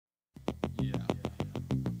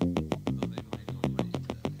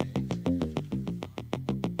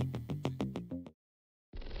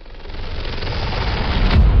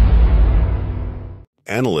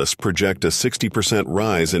analysts project a 60%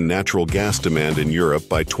 rise in natural gas demand in Europe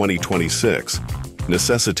by 2026,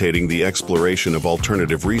 necessitating the exploration of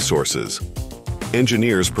alternative resources.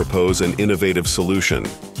 Engineers propose an innovative solution,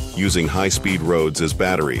 using high-speed roads as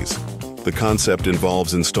batteries. The concept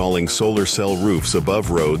involves installing solar cell roofs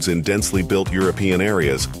above roads in densely built European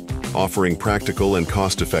areas, offering practical and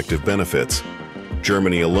cost-effective benefits.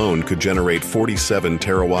 Germany alone could generate 47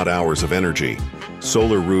 terawatt-hours of energy.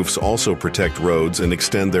 Solar roofs also protect roads and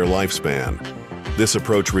extend their lifespan. This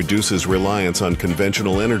approach reduces reliance on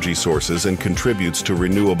conventional energy sources and contributes to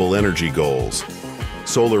renewable energy goals.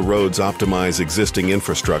 Solar roads optimize existing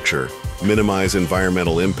infrastructure, minimize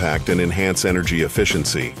environmental impact, and enhance energy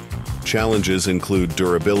efficiency. Challenges include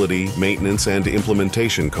durability, maintenance, and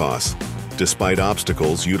implementation costs. Despite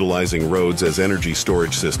obstacles, utilizing roads as energy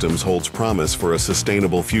storage systems holds promise for a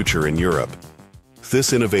sustainable future in Europe.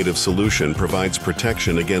 This innovative solution provides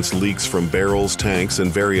protection against leaks from barrels, tanks,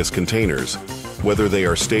 and various containers, whether they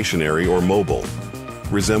are stationary or mobile.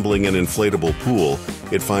 Resembling an inflatable pool,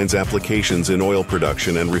 it finds applications in oil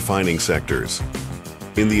production and refining sectors.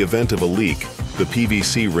 In the event of a leak, the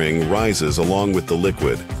PVC ring rises along with the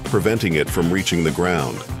liquid, preventing it from reaching the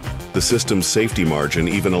ground. The system's safety margin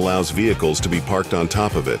even allows vehicles to be parked on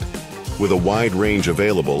top of it. With a wide range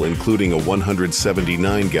available, including a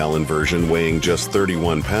 179-gallon version weighing just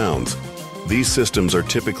 31 pounds, these systems are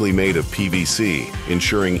typically made of PVC,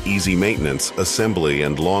 ensuring easy maintenance, assembly,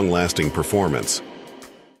 and long-lasting performance.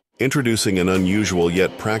 Introducing an unusual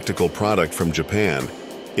yet practical product from Japan,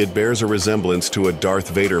 it bears a resemblance to a Darth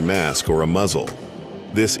Vader mask or a muzzle.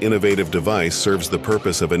 This innovative device serves the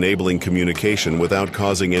purpose of enabling communication without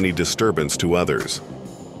causing any disturbance to others.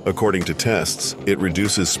 According to tests, it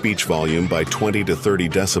reduces speech volume by 20 to 30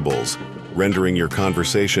 decibels, rendering your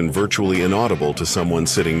conversation virtually inaudible to someone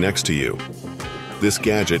sitting next to you. This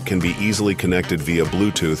gadget can be easily connected via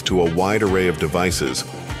Bluetooth to a wide array of devices,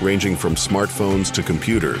 ranging from smartphones to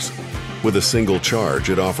computers. With a single charge,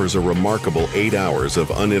 it offers a remarkable 8 hours of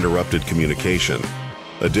uninterrupted communication.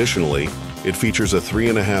 Additionally, it features a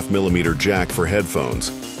 3.5mm jack for headphones,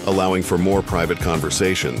 allowing for more private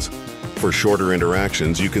conversations. For shorter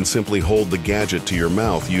interactions, you can simply hold the gadget to your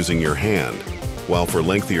mouth using your hand, while for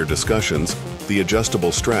lengthier discussions, the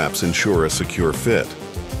adjustable straps ensure a secure fit.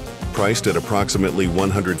 Priced at approximately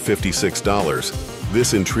 $156,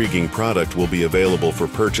 this intriguing product will be available for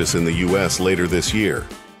purchase in the US later this year.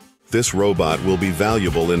 This robot will be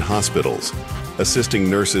valuable in hospitals,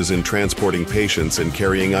 assisting nurses in transporting patients and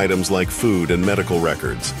carrying items like food and medical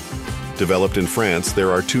records. Developed in France,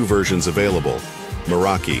 there are 2 versions available: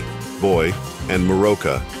 Meraki, boy, and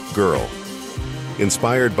Meroka, girl.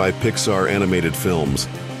 Inspired by Pixar animated films,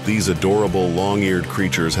 these adorable long-eared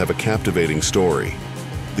creatures have a captivating story.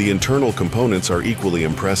 The internal components are equally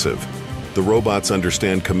impressive. The robots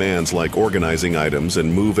understand commands like organizing items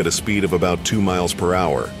and move at a speed of about 2 miles per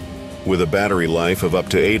hour. With a battery life of up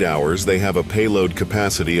to 8 hours, they have a payload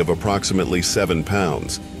capacity of approximately 7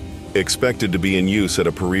 pounds. Expected to be in use at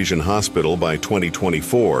a Parisian hospital by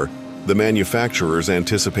 2024, the manufacturers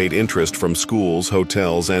anticipate interest from schools,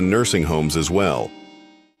 hotels, and nursing homes as well.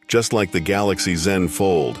 Just like the Galaxy Zen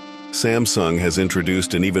Fold, Samsung has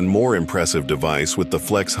introduced an even more impressive device with the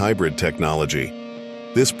Flex Hybrid technology.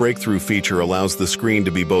 This breakthrough feature allows the screen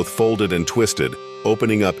to be both folded and twisted,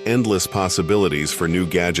 opening up endless possibilities for new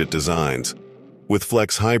gadget designs. With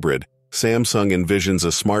Flex Hybrid, Samsung envisions a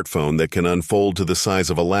smartphone that can unfold to the size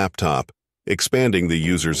of a laptop, expanding the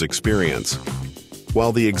user's experience.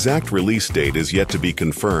 While the exact release date is yet to be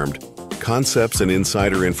confirmed, concepts and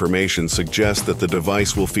insider information suggest that the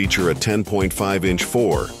device will feature a 10.5-inch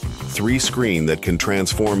 4:3 screen that can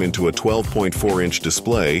transform into a 12.4-inch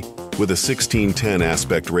display with a 16:10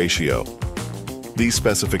 aspect ratio. These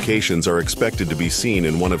specifications are expected to be seen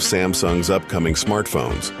in one of Samsung's upcoming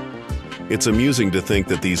smartphones. It's amusing to think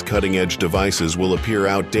that these cutting-edge devices will appear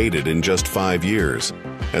outdated in just 5 years,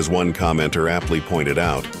 as one commenter aptly pointed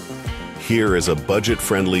out. Here is a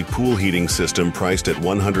budget-friendly pool heating system priced at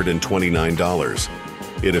 $129.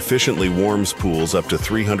 It efficiently warms pools up to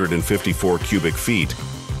 354 cubic feet,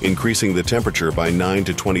 increasing the temperature by 9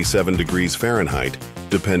 to 27 degrees Fahrenheit,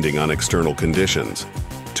 depending on external conditions.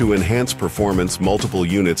 To enhance performance, multiple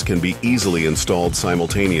units can be easily installed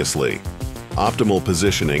simultaneously. Optimal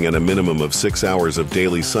positioning and a minimum of 6 hours of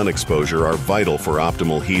daily sun exposure are vital for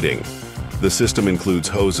optimal heating. The system includes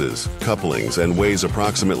hoses, couplings, and weighs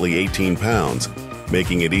approximately 18 pounds,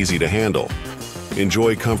 making it easy to handle.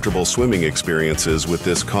 Enjoy comfortable swimming experiences with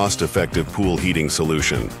this cost-effective pool heating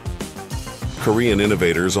solution. Korean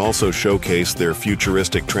innovators also showcased their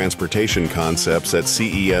futuristic transportation concepts at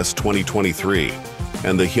CES 2023.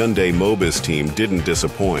 and the Hyundai Mobis team didn't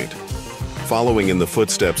disappoint. Following in the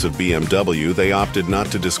footsteps of BMW, they opted not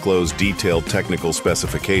to disclose detailed technical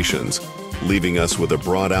specifications, leaving us with a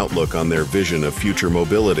broad outlook on their vision of future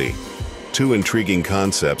mobility. Two intriguing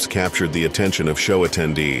concepts captured the attention of show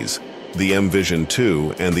attendees: the Invention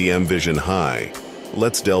 2 and the Invention High.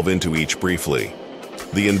 Let's delve into each briefly.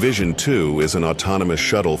 The Invention 2 is an autonomous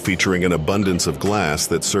shuttle featuring an abundance of glass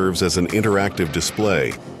that serves as an interactive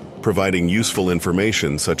display, providing useful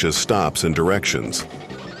information such as stops and directions.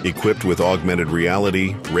 Equipped with augmented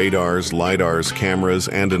reality, radars, lidars, cameras,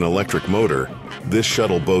 and an electric motor, this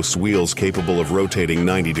shuttle boasts wheels capable of rotating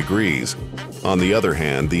 90 degrees. On the other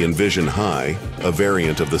hand, the Invention High, a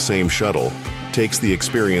variant of the same shuttle, takes the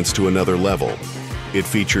experience to another level. It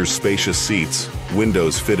features spacious seats,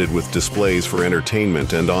 windows fitted with displays for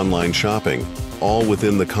entertainment and online shopping, all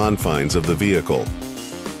within the confines of the vehicle.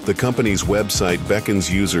 The company's website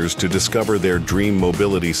beckons users to discover their dream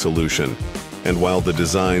mobility solution, and while the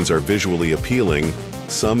designs are visually appealing,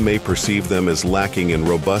 some may perceive them as lacking in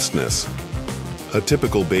robustness. A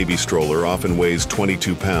typical baby stroller often weighs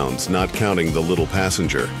 22 pounds, not counting the little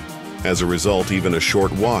passenger. As a result, even a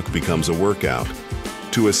short walk becomes a workout.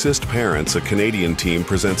 To assist parents, a Canadian team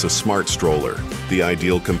presents a smart stroller, the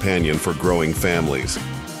ideal companion for growing families.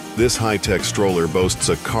 This high-tech stroller boasts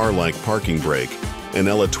a car-like parking brake, an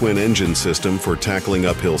Ella twin-engine system for tackling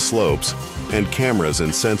uphill slopes, and cameras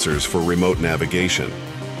and sensors for remote navigation.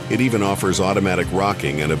 It even offers automatic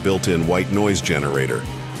rocking and a built-in white noise generator.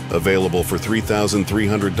 Available for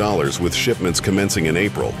 $3,300 with shipments commencing in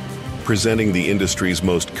April. Presenting the industry's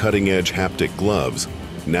most cutting-edge haptic gloves,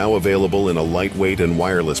 now available in a lightweight and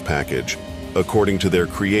wireless package, according to their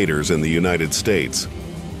creators in the United States.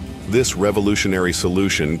 This revolutionary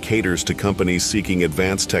solution caters to companies seeking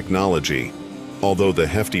advanced technology, although the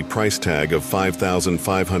hefty price tag of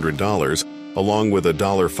 $5,500, along with a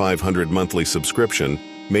 $500 monthly subscription,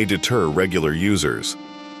 may deter regular users.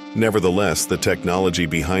 Nevertheless, the technology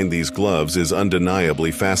behind these gloves is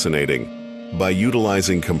undeniably fascinating. By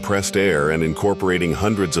utilizing compressed air and incorporating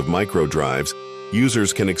hundreds of microdrives,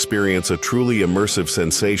 users can experience a truly immersive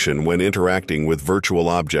sensation when interacting with virtual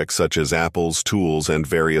objects such as apples, tools, and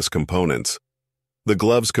various components. The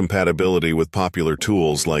glove's compatibility with popular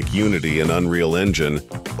tools like Unity and Unreal Engine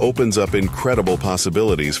opens up incredible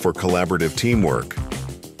possibilities for collaborative teamwork.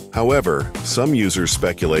 However, some users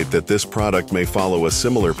speculate that this product may follow a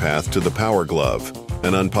similar path to the Power Glove,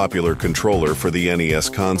 an unpopular controller for the NES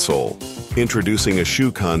console, introducing a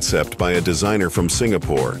shoe concept by a designer from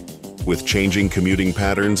Singapore. With changing commuting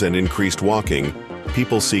patterns and increased walking,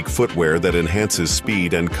 people seek footwear that enhances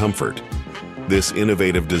speed and comfort. This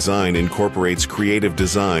innovative design incorporates creative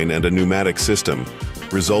design and a pneumatic system,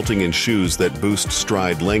 resulting in shoes that boost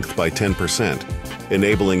stride length by 10%,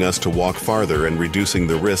 enabling us to walk farther and reducing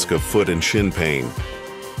the risk of foot and shin pain.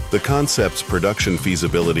 The concept's production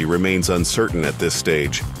feasibility remains uncertain at this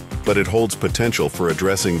stage, but it holds potential for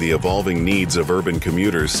addressing the evolving needs of urban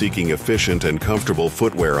commuters seeking efficient and comfortable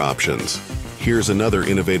footwear options. Here's another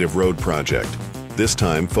innovative road project, this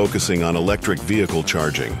time focusing on electric vehicle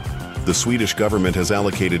charging. The Swedish government has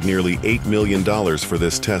allocated nearly $8 million for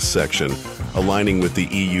this test section, aligning with the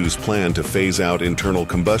EU's plan to phase out internal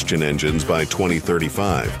combustion engines by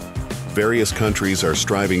 2035. Various countries are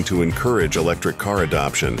striving to encourage electric car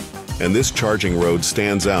adoption, and this charging road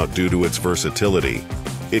stands out due to its versatility.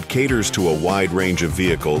 It caters to a wide range of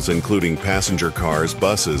vehicles, including passenger cars,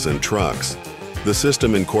 buses, and trucks. The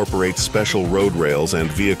system incorporates special road rails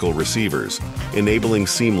and vehicle receivers, enabling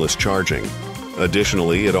seamless charging.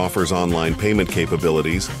 Additionally, it offers online payment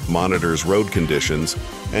capabilities, monitors road conditions,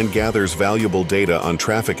 and gathers valuable data on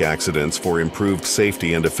traffic accidents for improved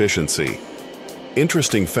safety and efficiency.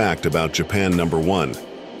 Interesting fact about Japan number 1.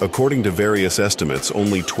 According to various estimates,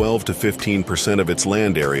 only 12 to 15% of its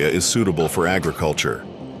land area is suitable for agriculture.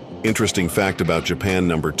 Interesting fact about Japan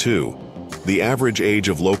number 2. The average age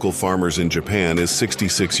of local farmers in Japan is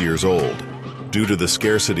 66 years old. Due to the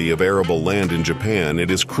scarcity of arable land in Japan, it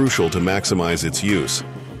is crucial to maximize its use.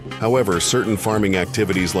 However, certain farming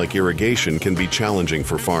activities like irrigation can be challenging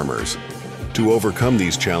for farmers. To overcome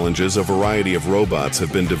these challenges, a variety of robots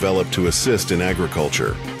have been developed to assist in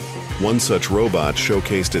agriculture. One such robot,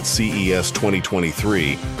 showcased at CES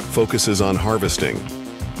 2023, focuses on harvesting.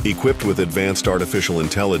 Equipped with advanced artificial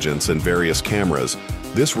intelligence and various cameras,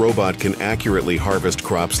 this robot can accurately harvest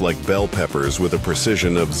crops like bell peppers with a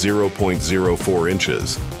precision of 0.04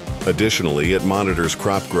 inches. Additionally, it monitors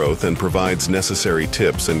crop growth and provides necessary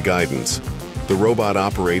tips and guidance. The robot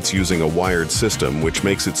operates using a wired system, which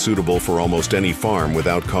makes it suitable for almost any farm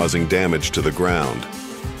without causing damage to the ground.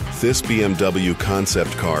 This BMW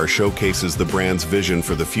concept car showcases the brand's vision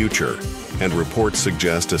for the future, and reports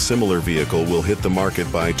suggest a similar vehicle will hit the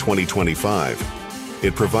market by 2025.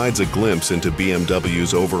 It provides a glimpse into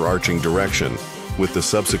BMW's overarching direction, with the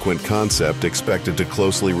subsequent concept expected to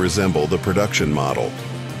closely resemble the production model.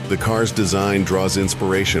 The car's design draws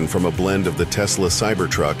inspiration from a blend of the Tesla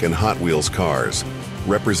Cybertruck and Hot Wheels cars,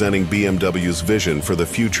 representing BMW's vision for the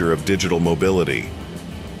future of digital mobility.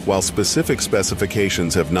 While specific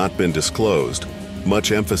specifications have not been disclosed,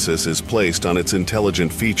 much emphasis is placed on its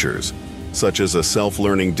intelligent features, such as a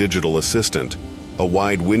self-learning digital assistant, a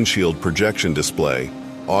wide windshield projection display,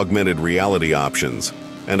 augmented reality options,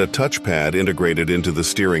 and a touchpad integrated into the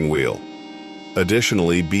steering wheel.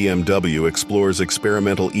 Additionally, BMW explores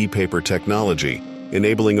experimental e-paper technology,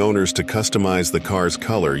 enabling owners to customize the car's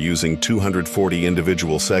color using 240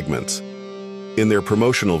 individual segments. In their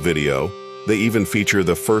promotional video, they even feature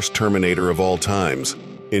the first Terminator of all times,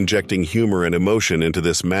 injecting humor and emotion into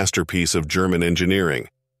this masterpiece of German engineering.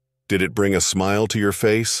 Did it bring a smile to your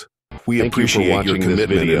face? We appreciate your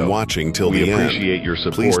commitment in watching till the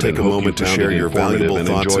end. Please take a moment to share your valuable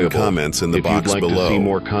thoughts and comments in the box below.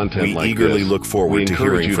 We eagerly look forward to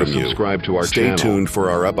hearing from you. Stay tuned for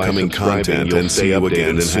our upcoming content and see you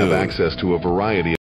again soon.